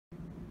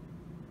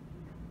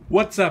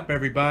What's up,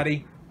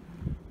 everybody?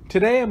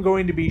 Today I'm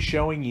going to be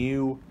showing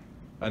you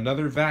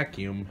another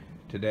vacuum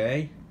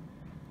today.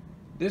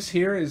 This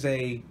here is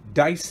a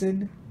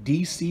Dyson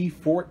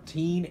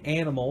DC14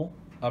 Animal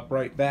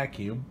upright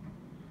vacuum.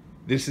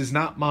 This is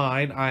not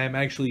mine. I am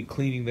actually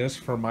cleaning this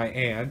for my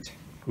aunt,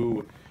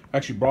 who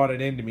actually brought it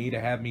in to me to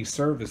have me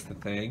service the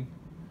thing.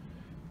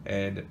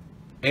 And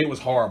it was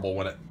horrible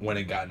when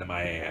it got into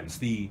my hands.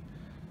 These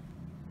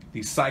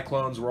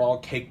cyclones were all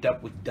caked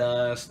up with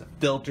dust. The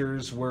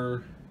filters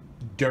were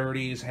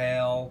dirty as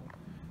hell,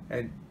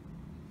 and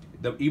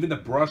even the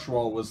brush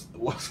roll was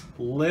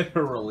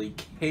literally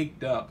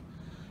caked up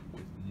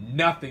with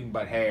nothing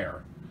but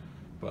hair.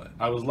 But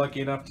I was lucky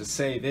enough to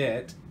save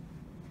it.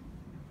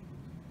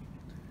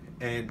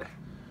 And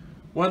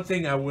one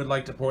thing I would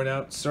like to point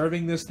out,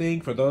 serving this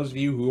thing, for those of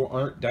you who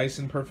aren't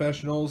Dyson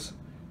professionals,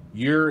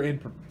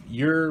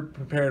 you're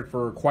prepared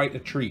for quite a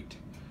treat.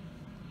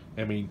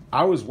 I mean,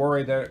 I was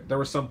worried that there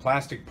were some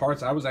plastic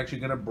parts I was actually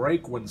going to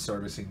break when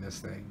servicing this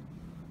thing.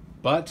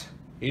 But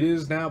it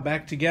is now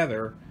back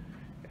together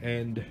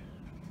and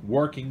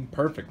working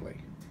perfectly.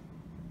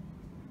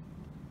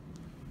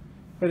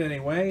 But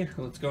anyway,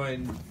 let's go ahead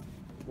and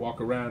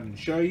walk around and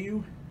show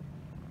you.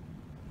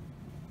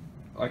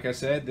 Like I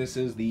said, this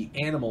is the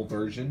Animal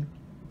version.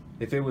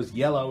 If it was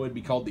yellow, it'd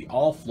be called the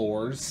All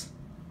Floors.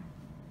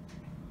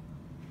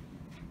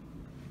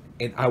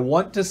 And I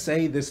want to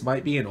say this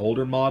might be an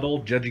older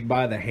model, judging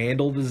by the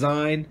handle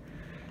design,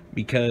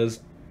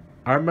 because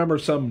I remember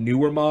some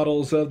newer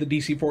models of the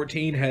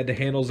DC14 had the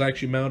handles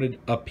actually mounted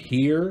up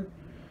here,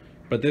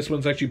 but this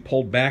one's actually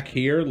pulled back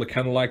here,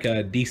 kind of like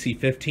a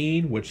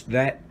DC15, which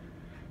that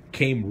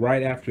came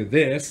right after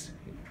this.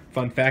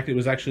 Fun fact, it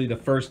was actually the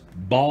first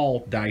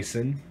ball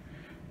Dyson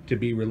to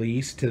be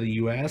released to the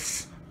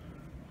US.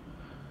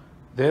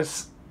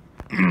 This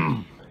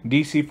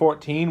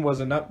DC14 was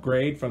an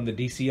upgrade from the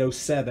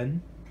DC07,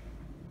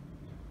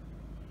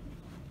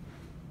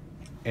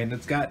 and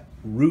it's got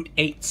Root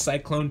 8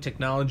 Cyclone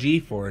technology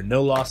for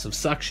no loss of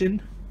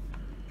suction.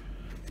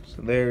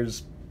 So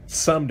there's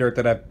some dirt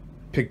that I've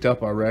picked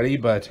up already,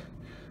 but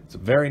it's a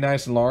very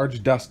nice and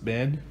large dust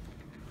bin.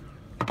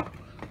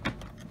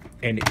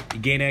 And you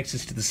gain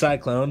access to the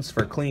cyclones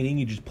for cleaning.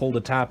 You just pull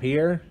the top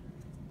here,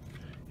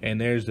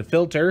 and there's the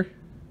filter.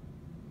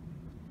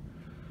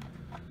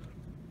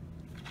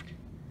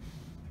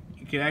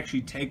 You can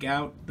actually take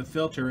out the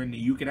filter, and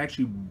you can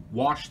actually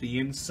wash the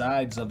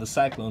insides of the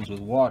cyclones with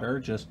water.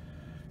 Just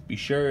be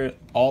sure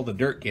all the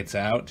dirt gets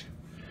out.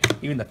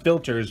 Even the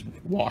filter is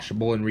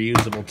washable and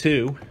reusable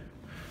too.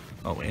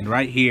 Oh, and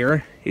right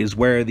here is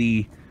where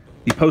the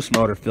post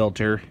motor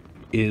filter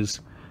is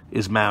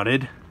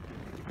mounted.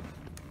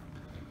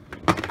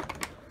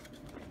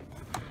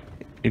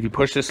 If you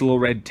push this little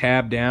red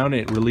tab down,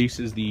 it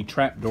releases the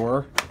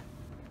trapdoor.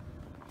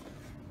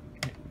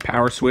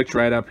 Power switch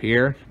right up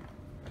here.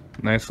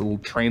 Nice little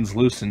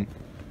translucent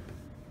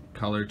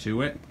color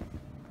to it.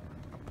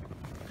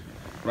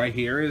 Right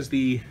here is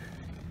the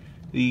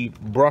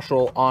brush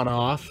roll on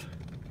off.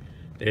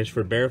 There's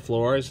for bare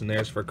floors and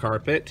there's for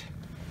carpet.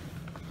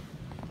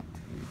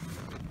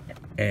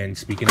 And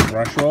speaking of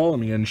brush roll, let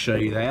me go and show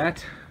you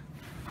that.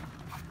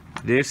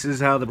 This is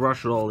how the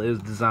brush roll is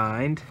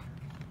designed.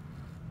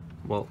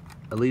 Well,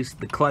 at least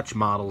the clutch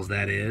models,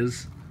 that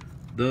is.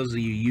 Those of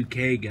you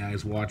UK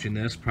guys watching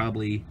this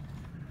probably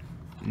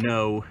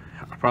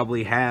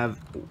have,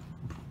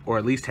 or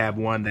at least have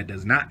one that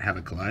does not have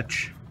a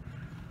clutch.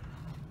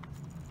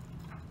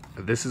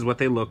 This is what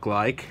they look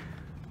like.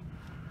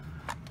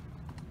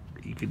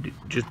 You could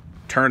just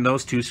turn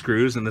those two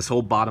screws and this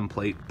whole bottom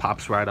plate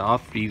pops right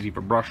off. Easy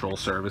for brush roll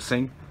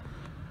servicing.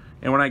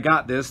 And when I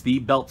got this, the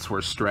belts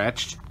were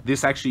stretched.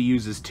 This actually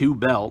uses two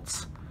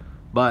belts,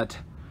 but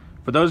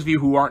for those of you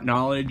who aren't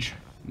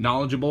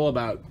knowledgeable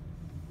about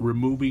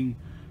removing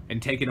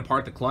and taking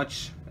apart the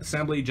clutch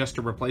assembly just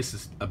to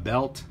replace a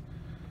belt,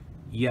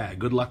 yeah,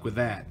 good luck with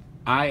that.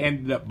 I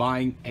ended up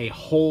buying a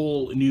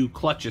whole new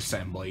clutch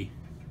assembly,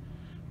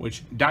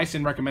 which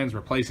Dyson recommends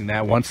replacing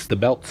that once the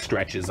belt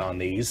stretches on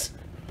these.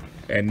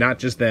 And not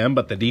just them,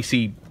 but the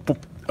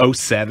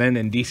DC07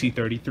 and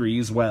DC33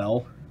 as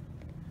well.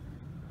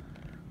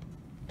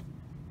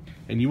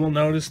 And you will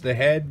notice the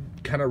head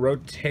kind of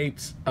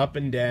rotates up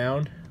and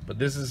down, but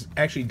this is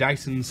actually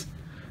Dyson's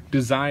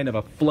design of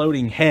a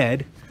floating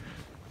head.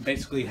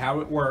 Basically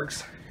how it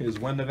works is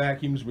when the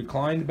vacuum's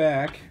reclined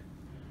back,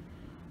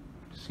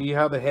 see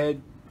how the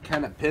head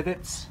kind of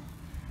pivots?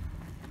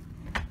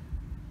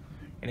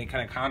 And it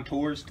kind of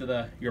contours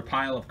to your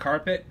pile of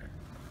carpet.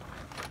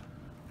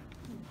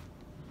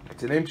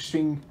 It's an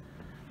interesting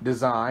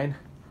design.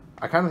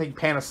 I kind of think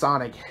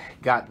Panasonic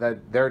got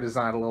their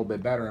design a little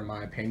bit better in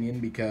my opinion,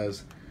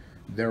 because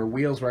their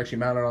wheels were actually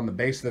mounted on the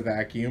base of the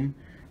vacuum,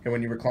 and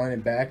when you recline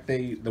it back,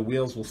 the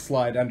wheels will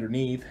slide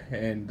underneath,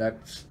 and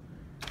that's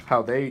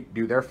how they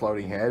do their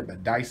floating head.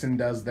 But Dyson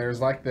does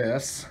theirs like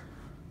this.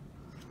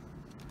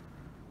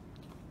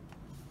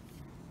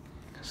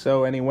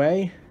 So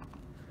anyway,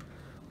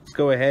 let's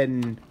go ahead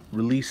and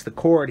release the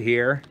cord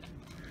here.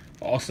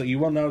 Also, you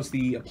will notice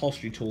the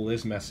upholstery tool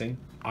is missing.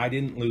 I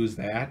didn't lose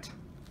that.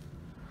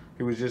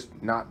 It was just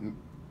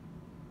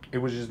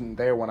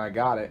there when I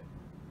got it.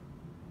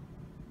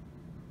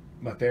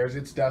 But there's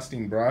its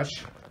dusting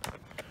brush.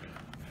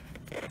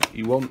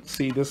 You won't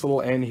see this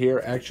little end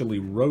here actually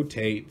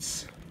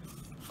rotates.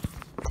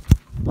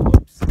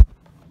 Whoops.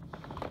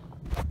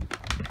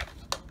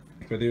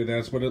 But there,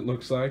 that's what it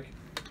looks like.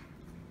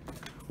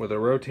 With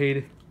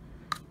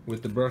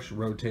the brush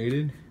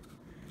rotated.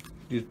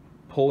 You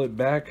pull it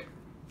back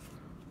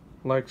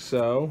like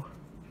so.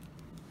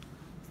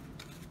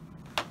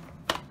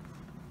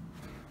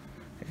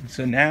 And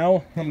so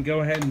now I'm gonna go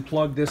ahead and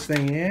plug this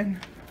thing in.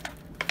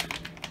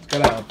 It's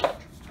got a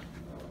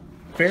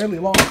fairly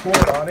long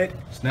cord on it.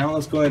 So now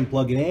let's go ahead and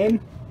plug it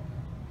in.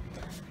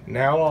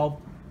 Now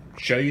I'll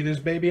show you this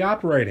baby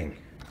operating.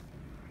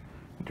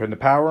 Turn the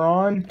power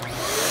on.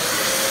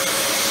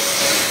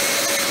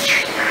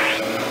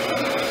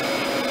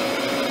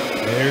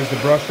 There's the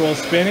brush roll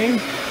spinning.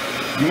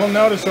 You will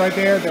notice right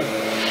there that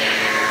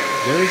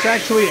there is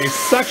actually a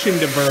suction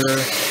diverter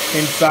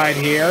inside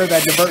here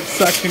that diverts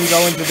suction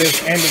going to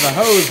this end of the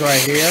hose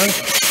right here.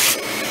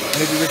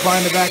 And if you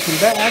recline the vacuum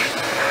back,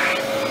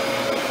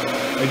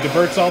 it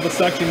diverts all the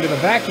suction to the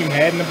vacuum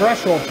head and the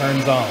brush roll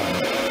turns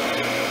on.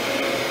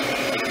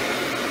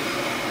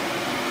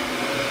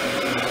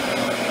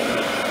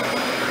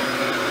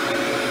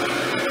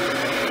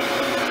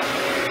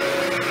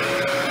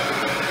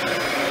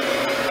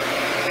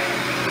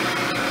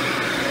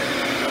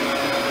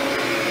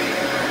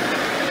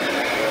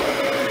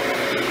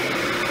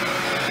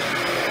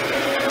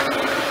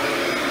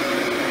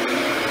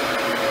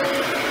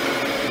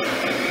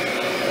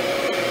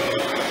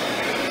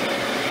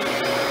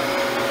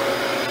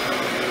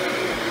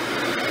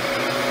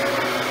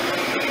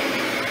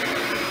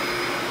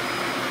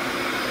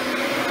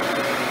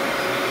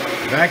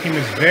 Vacuum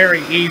is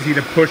very easy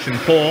to push and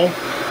pull.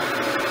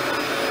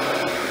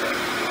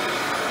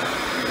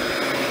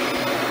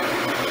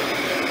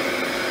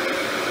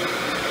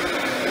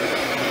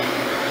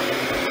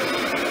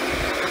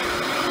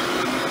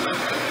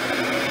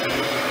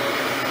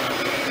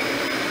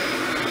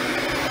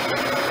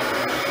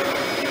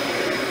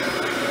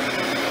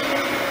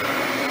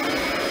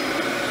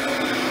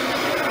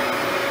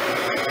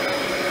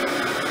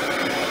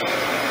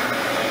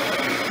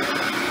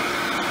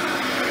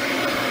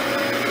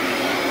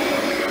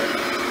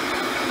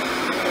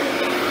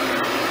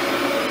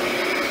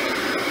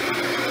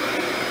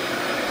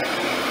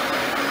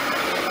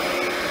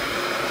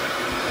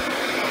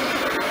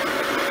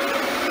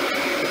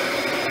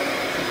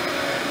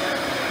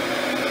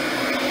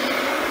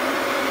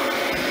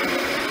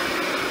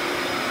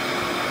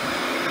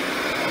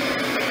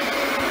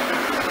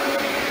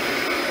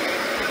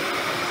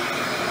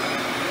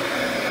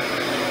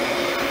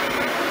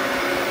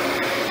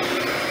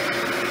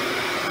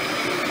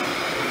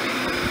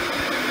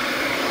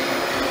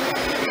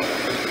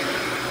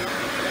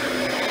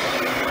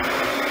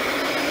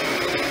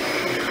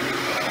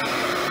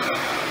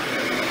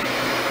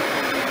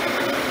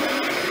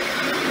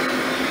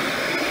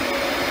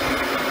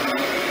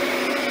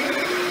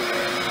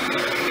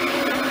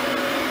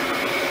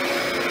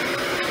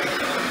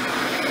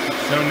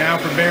 So now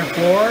for bare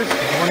floors,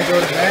 if you want to go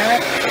to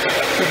that,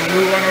 so we'll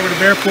move on over to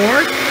bare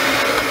floors.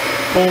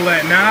 Pull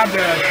that knob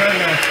to turn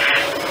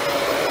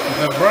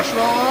the brush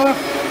roll off.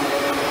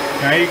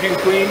 Now you can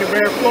clean your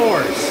bare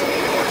floors.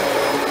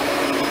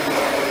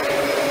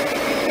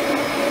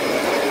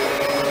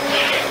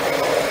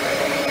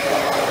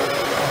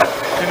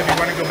 Then if you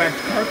want to go back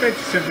to carpet,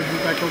 simply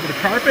move back over to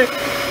carpet.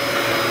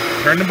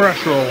 Turn the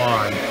brush roll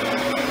on.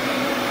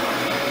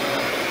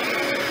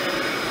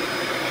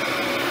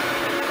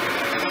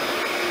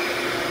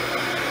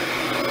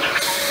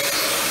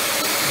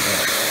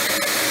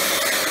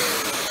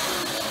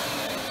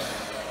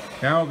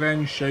 Now I'll go ahead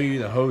and show you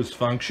the hose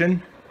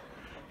function.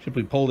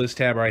 Simply pull this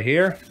tab right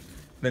here,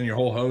 then your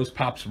whole hose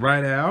pops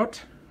right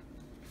out.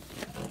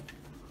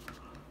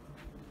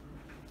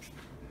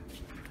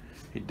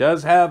 It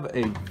does have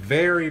a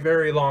very,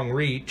 very long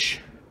reach.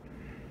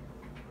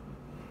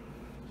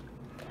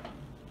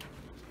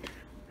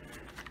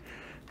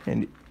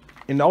 And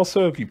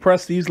also if you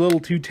press these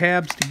little two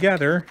tabs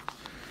together,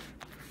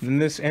 then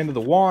this end of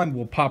the wand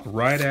will pop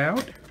right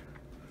out.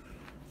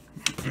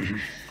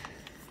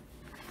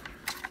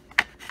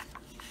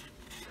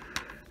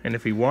 And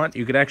if you want,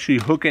 you could actually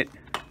hook it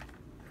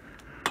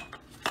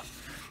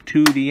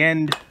to the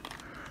end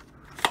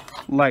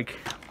like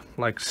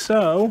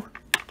so.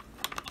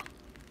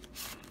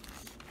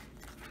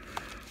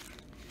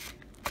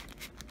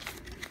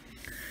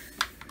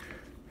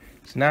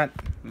 It's not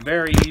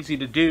very easy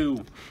to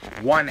do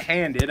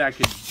one-handed, I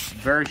could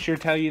very sure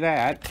tell you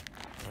that.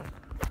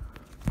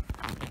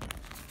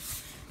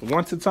 But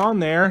once it's on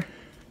there,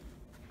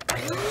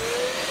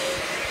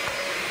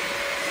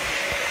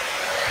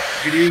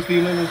 you can use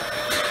the little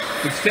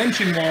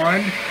extension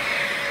wand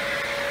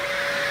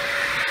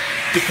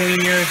to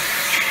clean your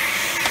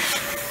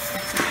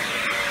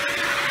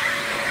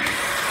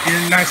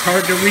nice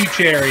hard to reach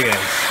areas.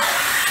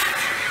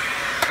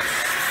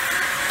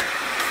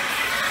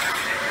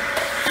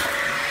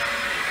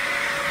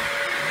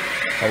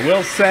 I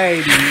will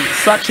say the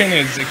suction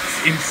is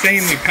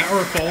insanely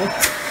powerful.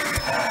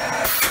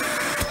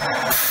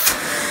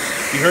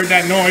 You heard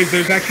that noise?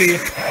 There's actually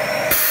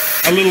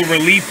a little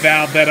relief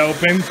valve that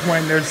opens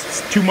when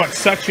there's too much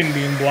suction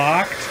being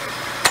blocked.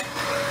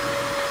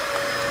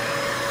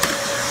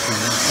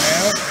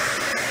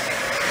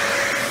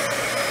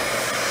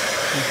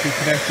 You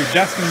connect your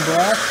dusting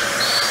brush.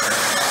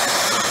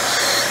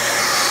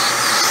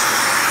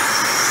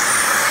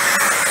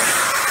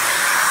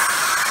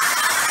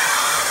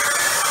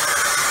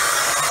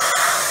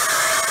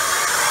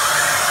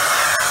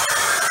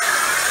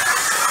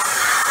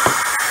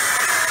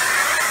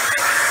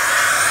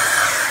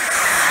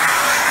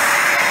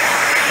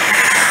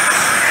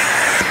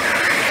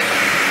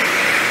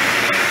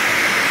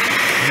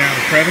 Now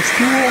the crevice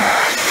tool.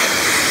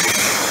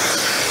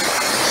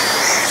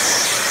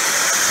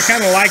 I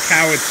kind of like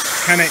how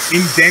it's kind of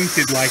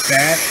indented like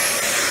that,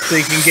 so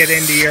you can get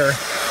into your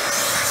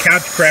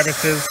couch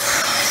crevices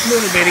a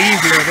little bit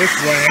easier this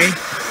way.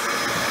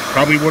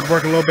 Probably would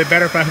work a little bit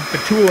better if I hooked the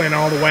tool in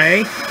all the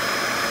way.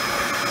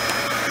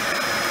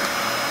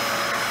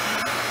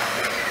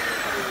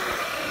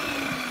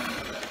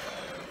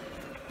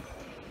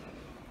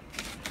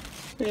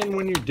 And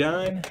when you're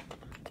done,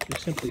 you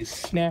simply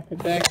snap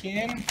it back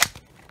in.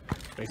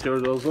 Make sure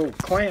those little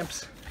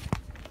clamps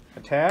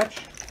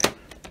attach.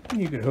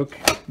 You can hook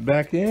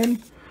back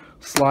in,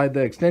 slide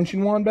the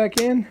extension wand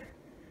back in,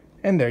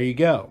 and there you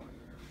go.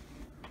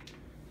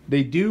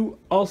 They do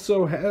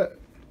also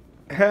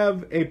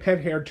have a pet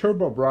hair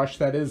turbo brush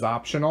that is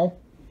optional.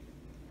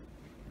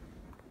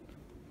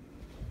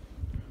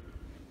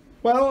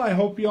 Well, I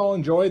hope you all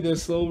enjoyed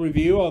this little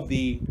review of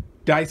the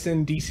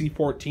Dyson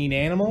DC14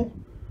 Animal.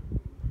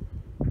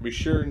 Be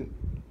sure and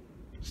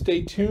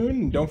stay tuned,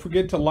 and don't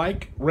forget to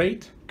like,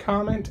 rate,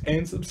 comment,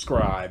 and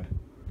subscribe.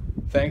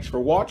 Thanks for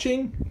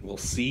watching. We'll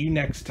see you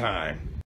next time.